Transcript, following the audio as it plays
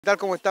¿Qué tal?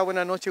 ¿Cómo está?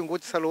 Buenas noches, un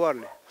gusto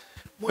saludarle.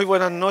 Muy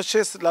buenas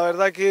noches, la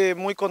verdad que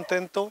muy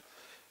contento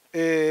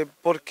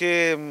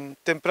porque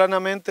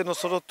tempranamente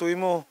nosotros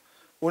tuvimos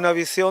una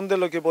visión de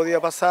lo que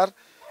podía pasar.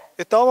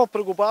 Estábamos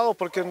preocupados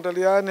porque en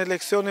realidad en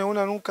elecciones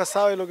uno nunca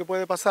sabe lo que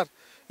puede pasar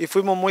y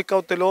fuimos muy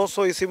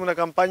cautelosos, hicimos una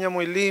campaña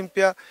muy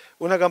limpia,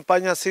 una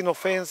campaña sin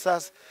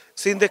ofensas,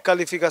 sin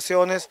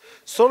descalificaciones,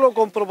 solo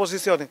con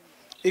proposiciones.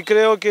 Y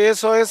creo que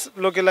eso es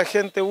lo que la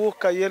gente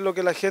busca y es lo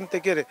que la gente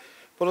quiere.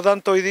 Por lo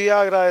tanto, hoy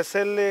día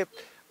agradecerle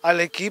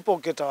al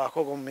equipo que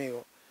trabajó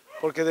conmigo,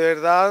 porque de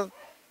verdad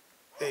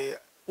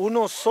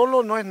uno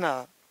solo no es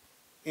nada,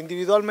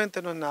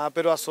 individualmente no es nada,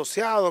 pero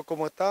asociado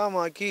como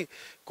estábamos aquí,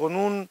 con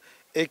un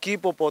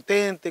equipo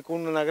potente,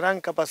 con una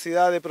gran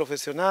capacidad de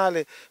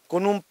profesionales,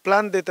 con un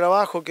plan de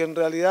trabajo que en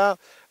realidad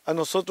a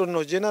nosotros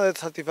nos llena de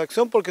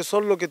satisfacción porque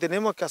son lo que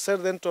tenemos que hacer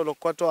dentro de los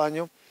 4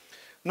 años,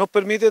 nos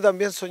permite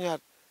también soñar.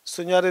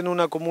 Soñar en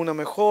una comuna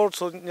mejor,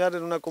 soñar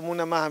en una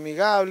comuna más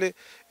amigable,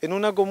 en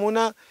una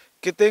comuna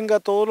que tenga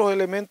todos los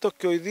elementos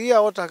que hoy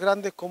día otras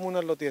grandes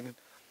comunas lo tienen.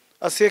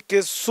 Así es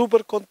que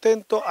súper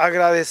contento,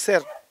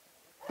 agradecer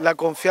la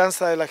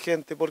confianza de la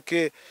gente,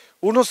 porque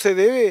uno se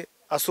debe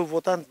a sus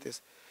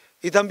votantes.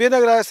 Y también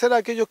agradecer a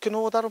aquellos que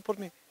no votaron por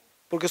mí,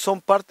 porque son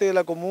parte de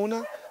la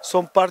comuna,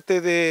 son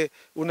parte de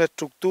una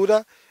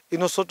estructura y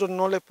nosotros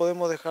no les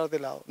podemos dejar de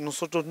lado.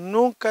 Nosotros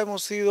nunca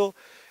hemos sido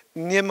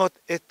ni hemos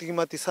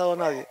estigmatizado a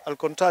nadie, al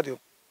contrario,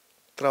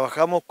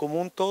 trabajamos como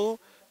un todo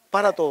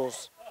para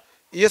todos.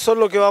 Y eso es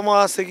lo que vamos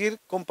a seguir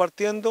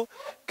compartiendo.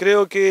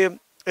 Creo que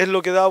es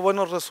lo que da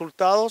buenos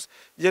resultados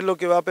y es lo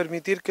que va a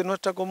permitir que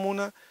nuestra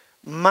comuna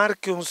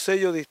marque un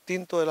sello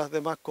distinto de las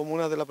demás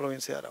comunas de la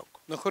provincia de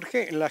Arauco. Don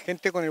Jorge, la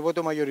gente con el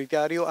voto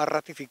mayoritario ha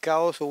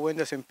ratificado su buen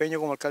desempeño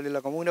como alcalde de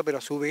la comuna, pero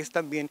a su vez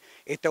también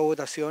esta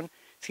votación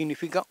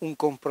significa un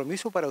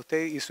compromiso para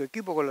usted y su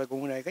equipo con la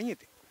comuna de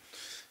Cañete.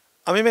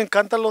 A mí me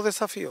encantan los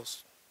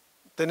desafíos.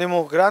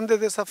 Tenemos grandes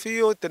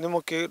desafíos y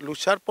tenemos que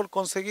luchar por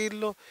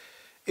conseguirlos.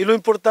 Y lo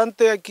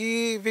importante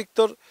aquí,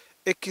 Víctor,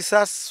 es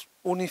quizás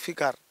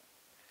unificar.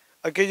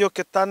 Aquellos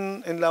que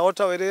están en la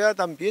otra vereda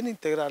también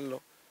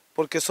integrarlos,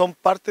 porque son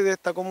parte de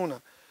esta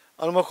comuna.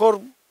 A lo mejor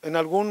en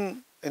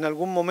algún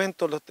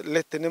momento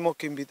les tenemos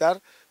que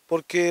invitar,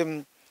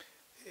 porque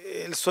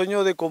el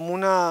sueño de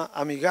comuna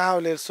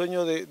amigable, el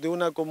sueño de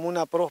una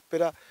comuna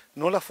próspera,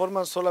 no la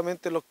forman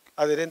solamente los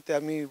adherentes a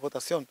mi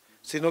votación,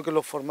 sino que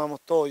los formamos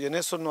todos y en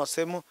eso no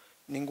hacemos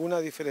ninguna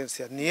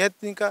diferencia, ni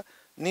étnica,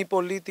 ni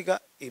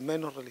política y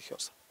menos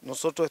religiosa.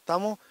 Nosotros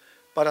estamos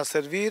para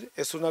servir,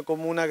 es una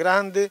comuna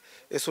grande,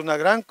 es una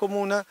gran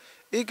comuna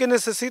y que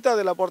necesita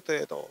del aporte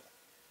de todos.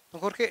 Don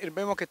Jorge,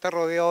 vemos que está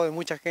rodeado de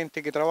mucha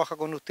gente que trabaja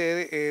con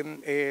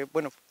usted.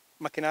 Bueno,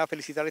 más que nada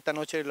felicitarle esta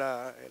noche el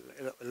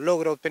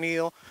logro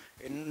obtenido.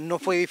 No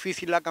fue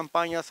difícil la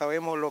campaña,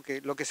 sabemos lo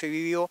que se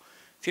vivió.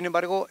 Sin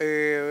embargo,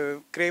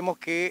 creemos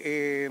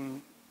que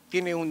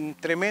tiene un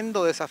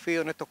tremendo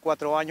desafío en estos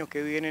 4 años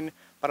que vienen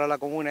para la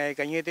comuna de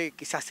Cañete.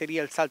 Quizás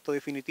sería el salto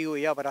definitivo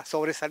ya para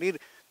sobresalir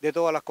de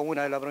todas las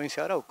comunas de la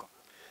provincia de Arauco.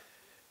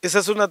 Esa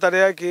es una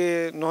tarea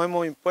que nos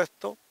hemos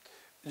impuesto.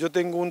 Yo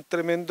tengo un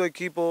tremendo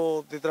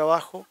equipo de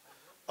trabajo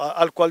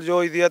al cual yo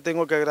hoy día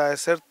tengo que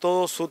agradecer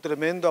todo su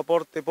tremendo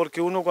aporte,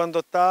 porque uno cuando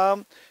está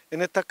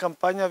en estas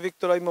campañas,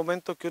 Víctor, hay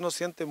momentos que uno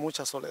siente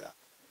mucha soledad,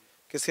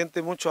 que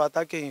siente muchos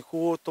ataques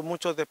injustos,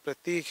 muchos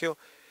desprestigios,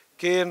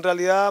 que en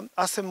realidad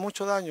hacen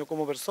mucho daño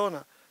como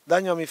persona,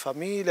 daño a mi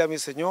familia, a mi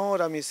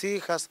señora, a mis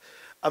hijas,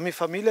 a mi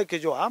familia que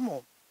yo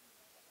amo,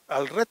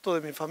 al resto de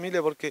mi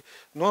familia, porque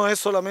no es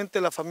solamente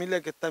la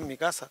familia que está en mi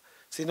casa,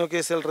 sino que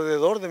es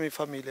alrededor de mi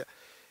familia.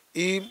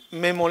 Y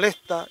me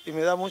molesta y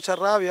me da mucha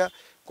rabia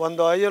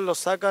cuando a ellos los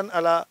sacan a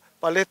la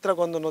palestra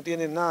cuando no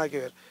tienen nada que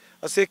ver.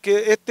 Así es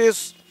que este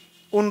es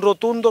un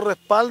rotundo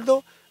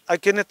respaldo a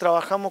quienes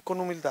trabajamos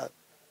con humildad,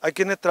 a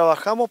quienes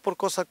trabajamos por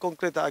cosas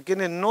concretas, a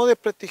quienes no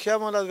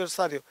desprestigiamos al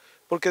adversario,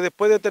 porque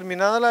después de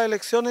terminadas las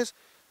elecciones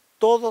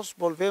todos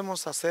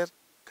volvemos a ser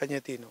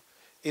cañetinos.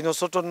 Y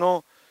nosotros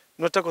no,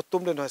 nuestra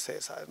costumbre no es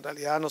esa, en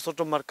realidad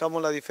nosotros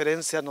marcamos la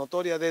diferencia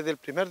notoria desde el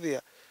primer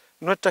día.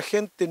 Nuestra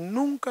gente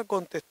nunca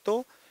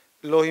contestó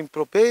los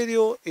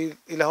improperios y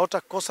las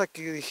otras cosas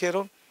que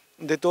dijeron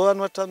de toda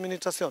nuestra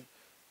administración,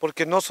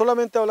 porque no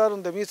solamente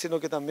hablaron de mí, sino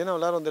que también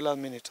hablaron de la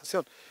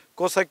administración,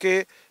 cosa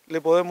que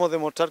le podemos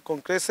demostrar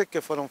con creces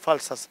que fueron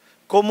falsas,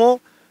 como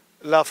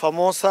la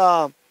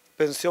famosa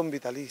pensión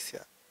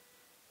vitalicia,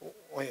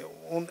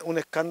 un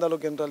escándalo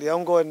que en realidad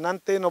un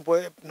gobernante no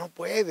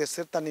puede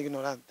ser tan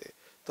ignorante.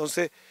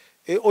 Entonces,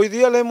 hoy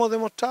día le hemos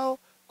demostrado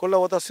con la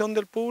votación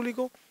del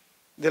público,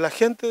 de la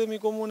gente de mi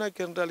comuna,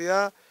 que en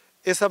realidad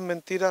esas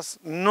mentiras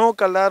no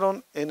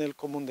calaron en el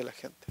común de la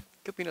gente.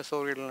 ¿Qué opina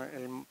sobre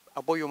el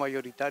apoyo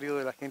mayoritario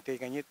de la gente de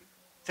Cañete?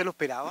 ¿Se lo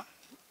esperaba?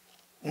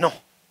 No,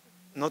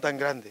 no tan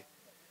grande.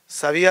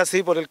 Sabía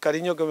así por el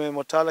cariño que me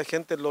demostraba la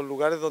gente en los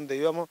lugares donde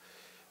íbamos.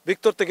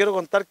 Víctor, te quiero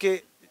contar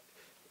que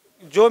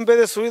yo en vez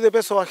de subir de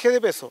peso, bajé de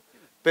peso,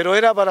 pero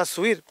era para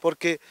subir,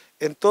 porque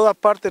en todas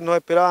partes nos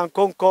esperaban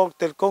con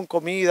cóctel, con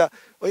comida.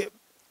 Oye,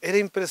 era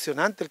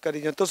impresionante el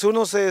cariño. Entonces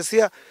uno se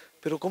decía,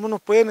 pero ¿cómo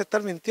nos pueden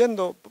estar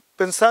mintiendo?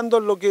 Pensando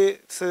en lo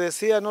que se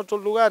decía en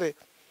otros lugares.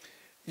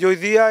 Y hoy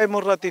día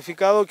hemos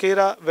ratificado que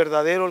era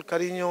verdadero el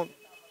cariño,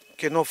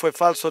 que no fue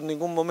falso en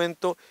ningún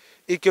momento,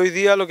 y que hoy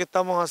día lo que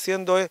estamos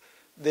haciendo es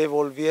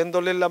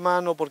devolviéndoles la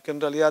mano, porque en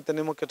realidad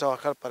tenemos que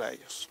trabajar para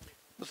ellos.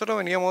 Nosotros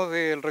veníamos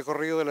del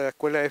recorrido de la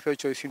escuela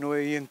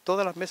F819 y en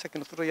todas las mesas que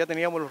nosotros ya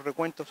teníamos los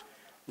recuentos,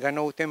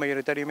 ganó usted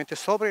mayoritariamente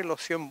sobre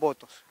los 100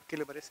 votos. ¿Qué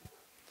le parece?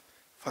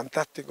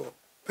 Fantástico,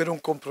 pero un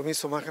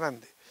compromiso más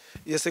grande.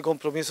 Y ese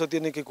compromiso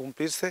tiene que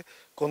cumplirse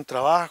con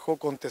trabajo,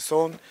 con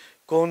tesón,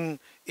 con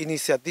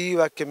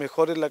iniciativas que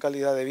mejoren la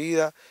calidad de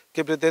vida,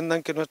 que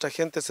pretendan que nuestra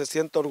gente se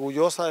sienta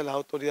orgullosa de las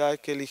autoridades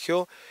que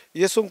eligió.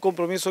 Y es un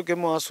compromiso que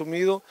hemos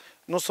asumido,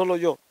 no solo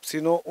yo,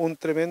 sino un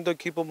tremendo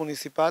equipo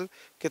municipal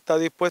que está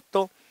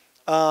dispuesto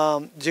a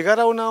llegar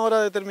a una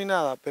hora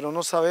determinada, pero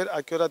no saber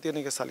a qué hora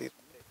tiene que salir.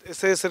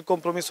 Ese es el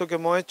compromiso que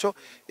hemos hecho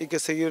y que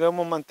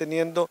seguiremos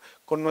manteniendo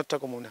con nuestra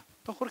comuna.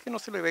 Don Jorge no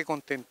se le ve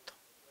contento.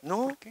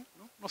 ¿No? ¿Por qué?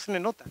 No se le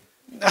nota.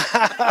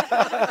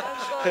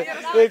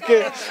 Es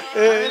que,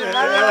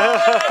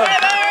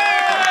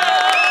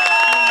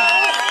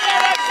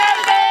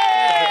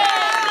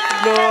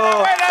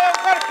 no.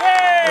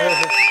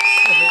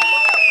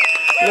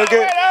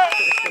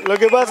 Lo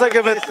que pasa es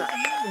que me estás,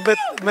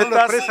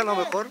 a lo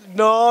mejor.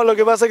 no, lo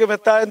que pasa es que me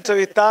está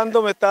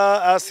entrevistando, me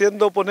está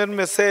haciendo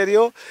ponerme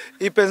serio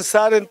y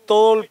pensar en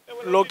todo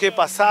lo que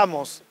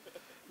pasamos,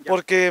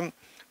 porque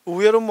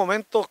hubieron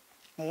momentos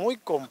muy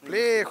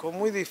complejos,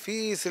 muy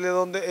difíciles,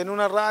 donde en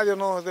una radio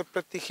nos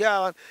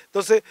desprestigiaban.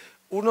 Entonces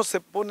uno se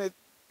pone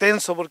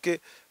tenso porque,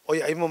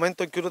 oye, hay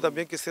momentos en que uno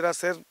también quisiera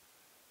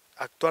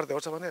actuar de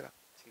otra manera.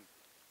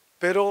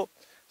 Pero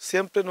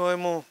siempre nos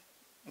hemos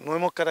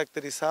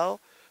caracterizado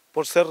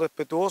por ser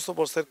respetuosos,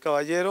 por ser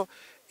caballeros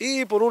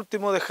y por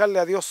último dejarle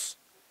a Dios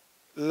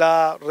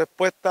la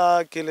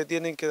respuesta que le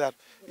tienen que dar.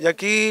 Y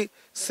aquí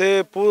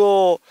se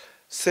pudo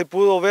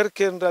ver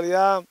que en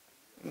realidad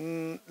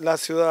la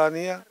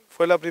ciudadanía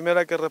fue la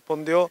primera que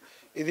respondió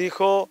y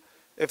dijo,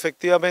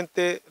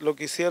 efectivamente lo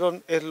que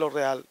hicieron es lo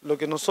real, lo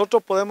que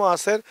nosotros podemos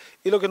hacer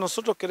y lo que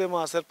nosotros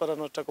queremos hacer para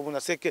nuestra comuna.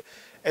 Así es que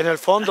en el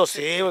fondo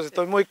sí, pues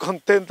estoy muy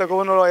contento,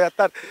 como no lo voy a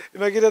estar.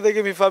 Imagínate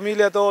que mi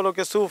familia, todo lo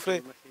que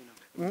sufre,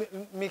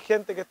 mi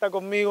gente que está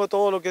conmigo,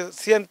 todo lo que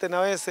sienten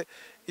a veces.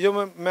 Y yo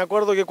me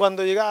acuerdo que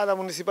cuando llegaba a la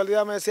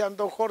municipalidad me decían,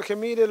 don Jorge,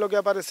 mire lo que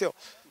apareció.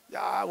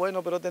 Ya,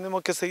 bueno, pero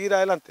tenemos que seguir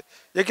adelante.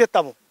 Y aquí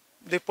estamos,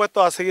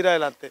 dispuestos a seguir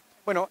adelante.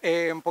 Bueno,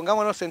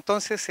 pongámonos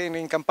entonces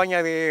en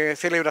campaña de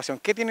celebración.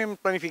 ¿Qué tienen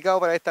planificado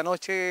para esta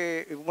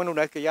noche? Bueno,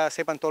 una vez que ya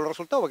sepan todos los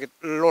resultados, porque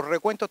los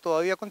recuentos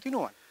todavía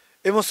continúan.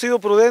 Hemos sido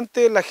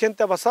prudentes, la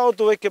gente ha pasado,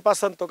 tú ves que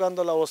pasan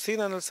tocando la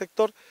bocina en el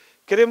sector.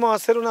 Queremos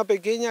hacer una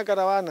pequeña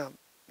caravana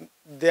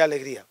de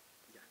alegría.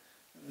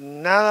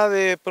 Nada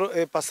de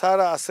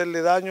pasar a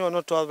hacerle daño a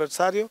nuestros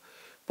adversarios,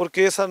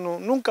 porque esa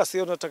nunca ha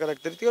sido nuestra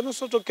característica.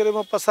 Nosotros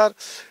queremos pasar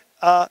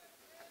a...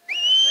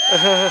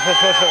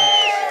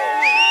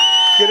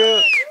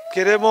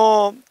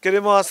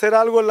 Queremos hacer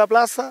algo en la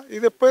plaza y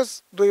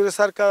después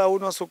regresar cada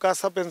uno a su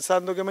casa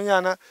pensando que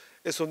mañana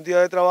es un día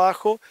de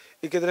trabajo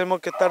y que tenemos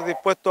que estar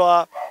dispuestos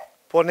a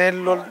poner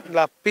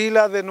las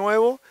pilas de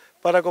nuevo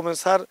para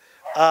comenzar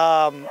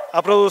a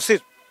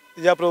producir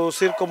y a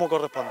producir como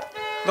corresponde.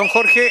 Don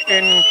Jorge,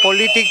 en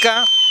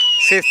política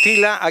se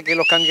estila a que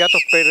los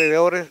candidatos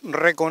perdedores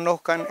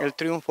reconozcan el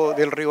triunfo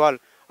del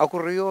rival. ¿Ha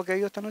ocurrido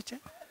aquello esta noche?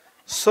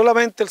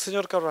 Solamente el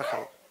señor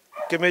Carvajal,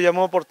 que me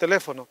llamó por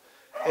teléfono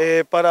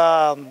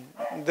para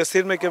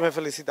decirme que me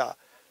felicitaba.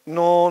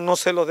 No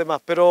sé los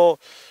demás, pero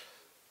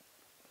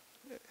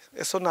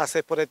eso nace,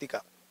 es por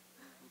ética.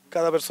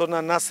 Cada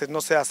persona nace, no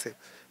se hace.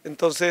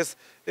 Entonces,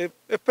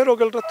 espero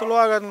que el resto lo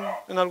hagan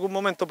en algún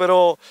momento,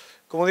 pero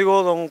como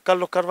digo, don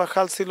Carlos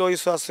Carvajal sí lo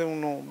hizo hace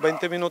unos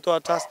 20 minutos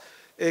atrás,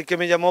 que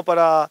me llamó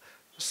para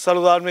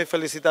saludarme y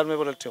felicitarme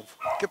por el triunfo.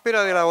 ¿Qué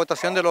espera de la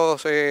votación de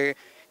los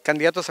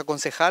candidatos a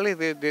concejales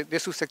de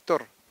su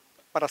sector?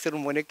 Para hacer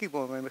un buen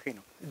equipo, me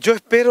imagino. Yo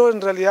espero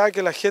en realidad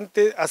que la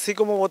gente, así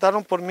como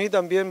votaron por mí,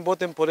 también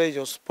voten por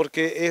ellos,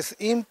 porque es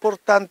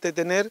importante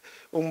tener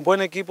un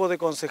buen equipo de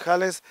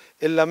concejales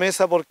en la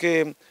mesa,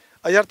 porque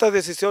hay hartas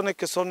decisiones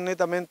que son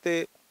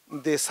netamente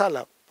de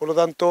sala, por lo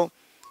tanto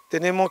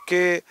tenemos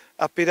que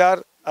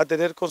aspirar a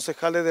tener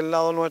concejales del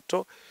lado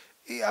nuestro,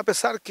 y a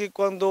pesar que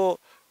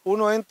cuando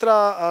uno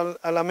entra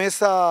a la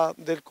mesa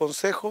del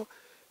consejo,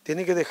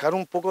 tiene que dejar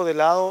un poco de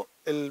lado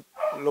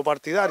lo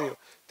partidario.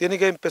 Tiene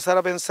que empezar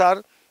a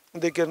pensar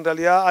de que en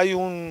realidad hay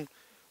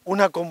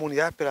una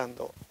comunidad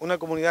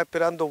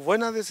esperando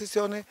buenas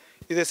decisiones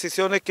y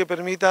decisiones que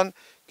permitan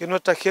que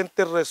nuestra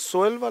gente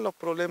resuelva los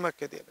problemas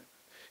que tienen.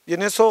 Y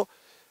en eso,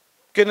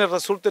 quienes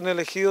resulten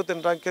elegidos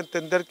tendrán que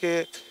entender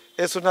que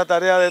es una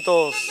tarea de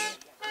todos.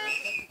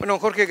 Bueno,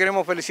 Jorge,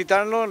 queremos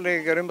felicitarlo,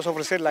 le queremos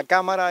ofrecer la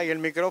cámara y el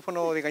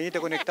micrófono de Cañete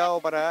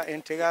conectado para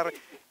entregar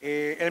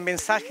el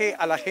mensaje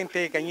a la gente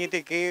de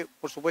Cañete que,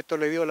 por supuesto,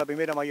 le dio la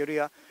primera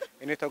mayoría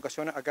en esta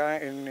ocasión acá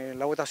en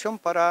la votación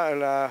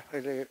para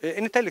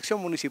en esta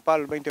elección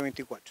municipal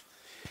 2024.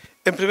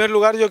 En primer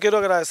lugar, yo quiero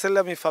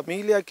agradecerle a mi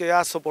familia que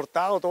ha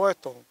soportado todo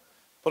esto,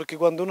 porque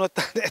cuando uno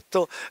está en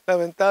esto,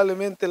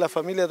 lamentablemente la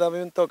familia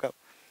también toca.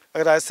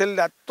 Agradecerle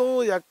a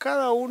todos y a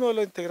cada uno de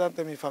los integrantes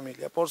de mi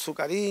familia, por su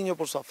cariño,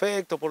 por su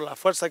afecto, por la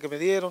fuerza que me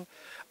dieron,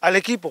 al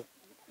equipo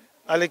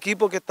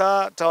que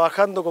está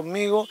trabajando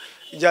conmigo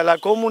y a la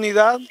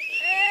comunidad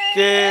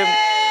que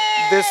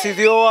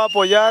decidió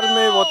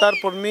apoyarme, votar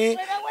por mí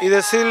y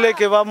decirle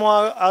que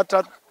vamos a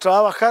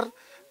trabajar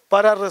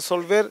para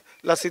resolver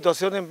las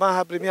situaciones más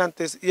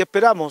apremiantes y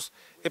esperamos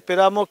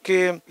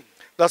que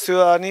la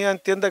ciudadanía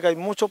entienda que hay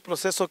muchos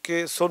procesos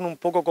que son un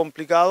poco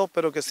complicados,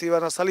 pero que sí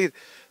van a salir.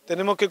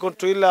 Tenemos que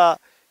construir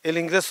el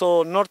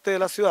ingreso norte de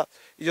la ciudad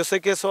y yo sé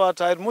que eso va a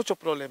traer muchos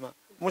problemas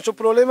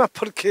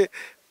porque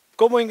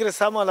 ¿cómo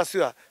ingresamos a la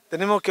ciudad?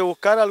 Tenemos que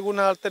buscar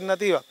alguna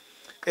alternativa.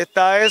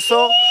 Está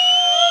eso,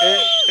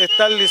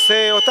 está el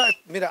liceo,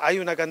 mira, hay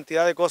una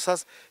cantidad de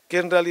cosas que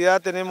en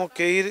realidad tenemos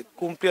que ir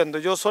cumpliendo.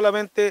 Yo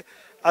solamente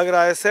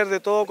agradecer de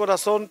todo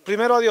corazón,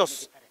 primero a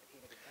Dios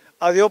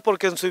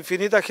porque en su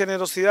infinita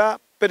generosidad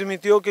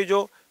permitió que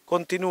yo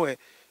continúe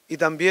y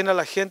también a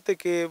la gente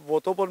que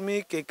votó por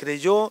mí, que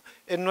creyó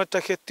en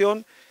nuestra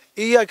gestión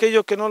y a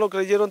aquellos que no lo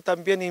creyeron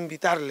también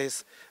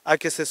invitarles a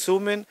que se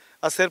sumen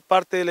a ser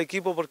parte del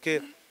equipo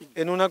porque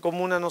en una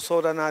comuna no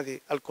sobra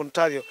nadie, al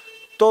contrario,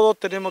 todos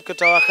tenemos que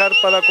trabajar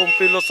para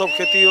cumplir los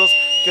objetivos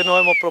que nos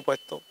hemos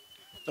propuesto.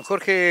 Don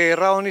Jorge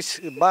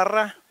Radonich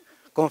Barra,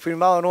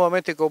 confirmado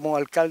nuevamente como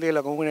alcalde de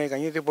la comuna de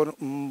Cañete por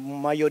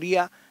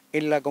mayoría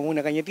en la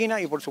comuna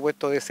cañetina y por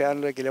supuesto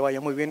desearle que le vaya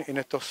muy bien en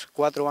estos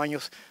 4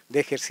 años de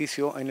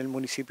ejercicio en el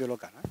municipio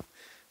local.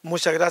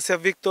 Muchas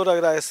gracias, Víctor,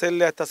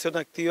 agradecerle a Estación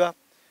Activa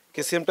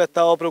que siempre ha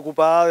estado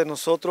preocupada de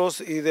nosotros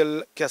y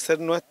del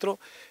quehacer nuestro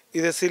y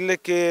decirle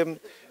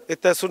que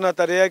esta es una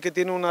tarea que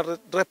tiene una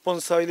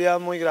responsabilidad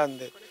muy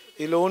grande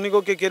y lo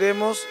único que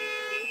queremos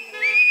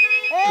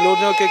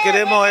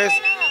es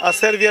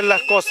hacer bien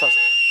las cosas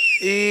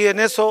y en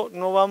eso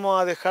no vamos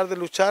a dejar de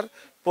luchar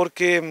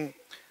porque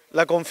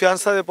la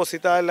confianza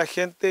depositada en la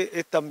gente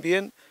es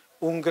también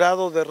un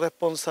grado de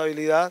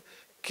responsabilidad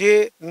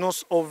que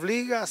nos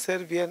obliga a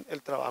hacer bien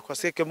el trabajo.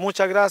 Así que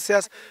muchas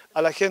gracias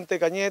a la gente de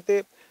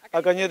Cañete,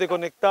 a Cañete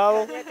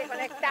Conectado.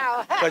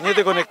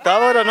 Cañete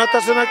Conectado era no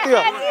Estación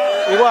Activa.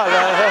 Igual.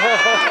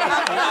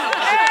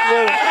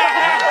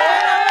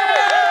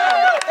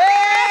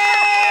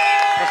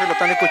 Lo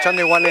están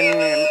escuchando igual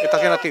en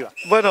Estación Activa.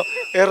 Bueno,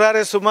 errar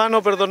es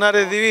humano, perdonar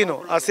es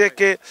divino. Así es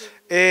que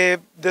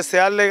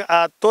desearle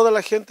a toda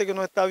la gente que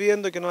nos está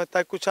viendo y que nos está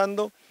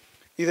escuchando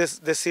y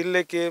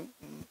decirle que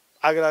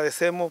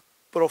agradecemos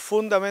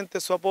profundamente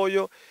su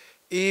apoyo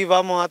y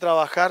vamos a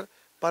trabajar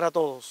para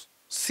todos,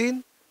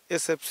 sin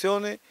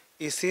excepciones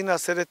y sin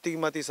hacer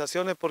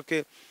estigmatizaciones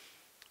porque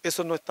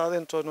eso no está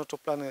dentro de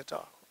nuestros planes de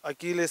trabajo.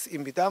 Aquí les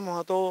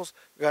invitamos a todos,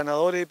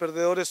 ganadores y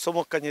perdedores,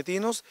 somos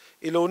cañetinos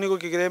y lo único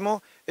que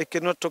queremos es que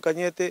nuestro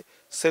Cañete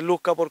se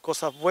luzca por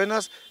cosas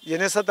buenas y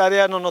en esa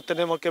tarea no nos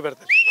tenemos que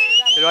perder.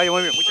 Que lo vaya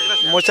muy bien, muchas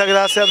gracias. Muchas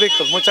gracias,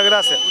 Víctor, muchas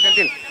gracias. Muy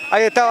gentil.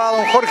 Ahí estaba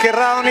don Jorge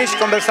Radonich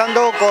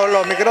conversando con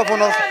los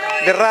micrófonos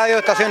de Radio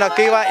Estación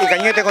Activa y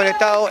Cañete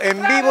Conectado en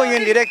vivo y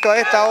en directo a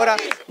esta hora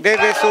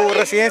desde su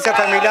residencia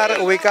familiar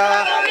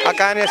ubicada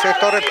acá en el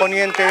sector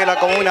poniente de la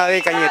comuna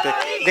de Cañete.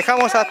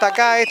 Dejamos hasta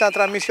acá esta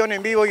transmisión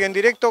en vivo y en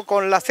directo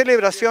con la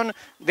celebración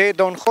de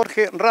don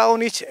Jorge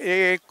Radonich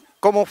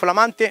como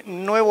flamante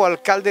nuevo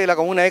alcalde de la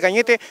comuna de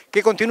Cañete,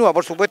 que continúa,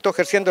 por supuesto,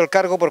 ejerciendo el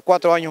cargo por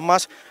 4 años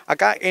más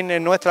acá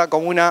en nuestra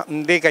comuna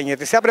de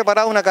Cañete. Se ha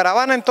preparado una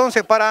caravana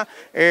entonces para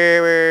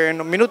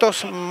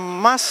minutos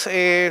más,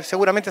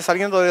 seguramente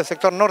saliendo del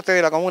sector norte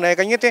de la comuna de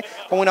Cañete,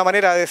 como una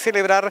manera de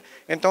celebrar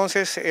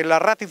entonces la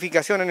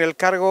ratificación en el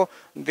cargo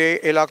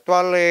del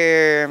actual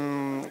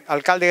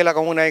alcalde de la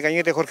comuna de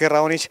Cañete, Jorge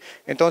Radonich,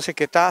 entonces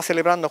que está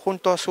celebrando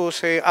junto a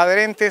sus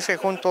adherentes,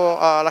 junto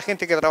a la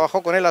gente que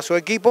trabajó con él, a su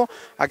equipo,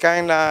 acá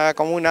en la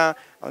comuna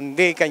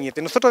de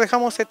Cañete. Nosotros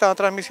dejamos esta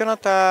transmisión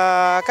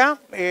hasta acá.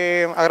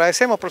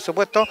 Agradecemos, por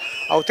supuesto,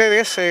 a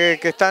ustedes que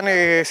están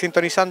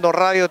sintonizando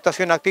Radio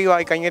Estación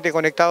Activa y Cañete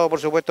Conectado,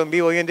 por supuesto, en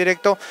vivo y en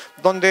directo,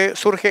 donde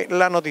surge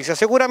la noticia.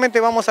 Seguramente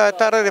vamos a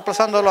estar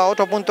desplazándolo a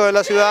otro punto de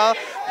la ciudad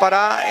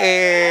para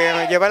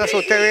llevarles a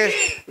ustedes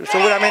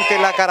seguramente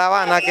la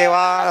caravana que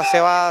se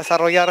va a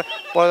desarrollar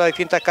por las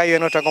distintas calles de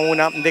nuestra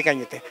comuna de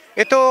Cañete.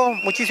 Esto,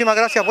 muchísimas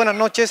gracias, buenas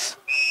noches.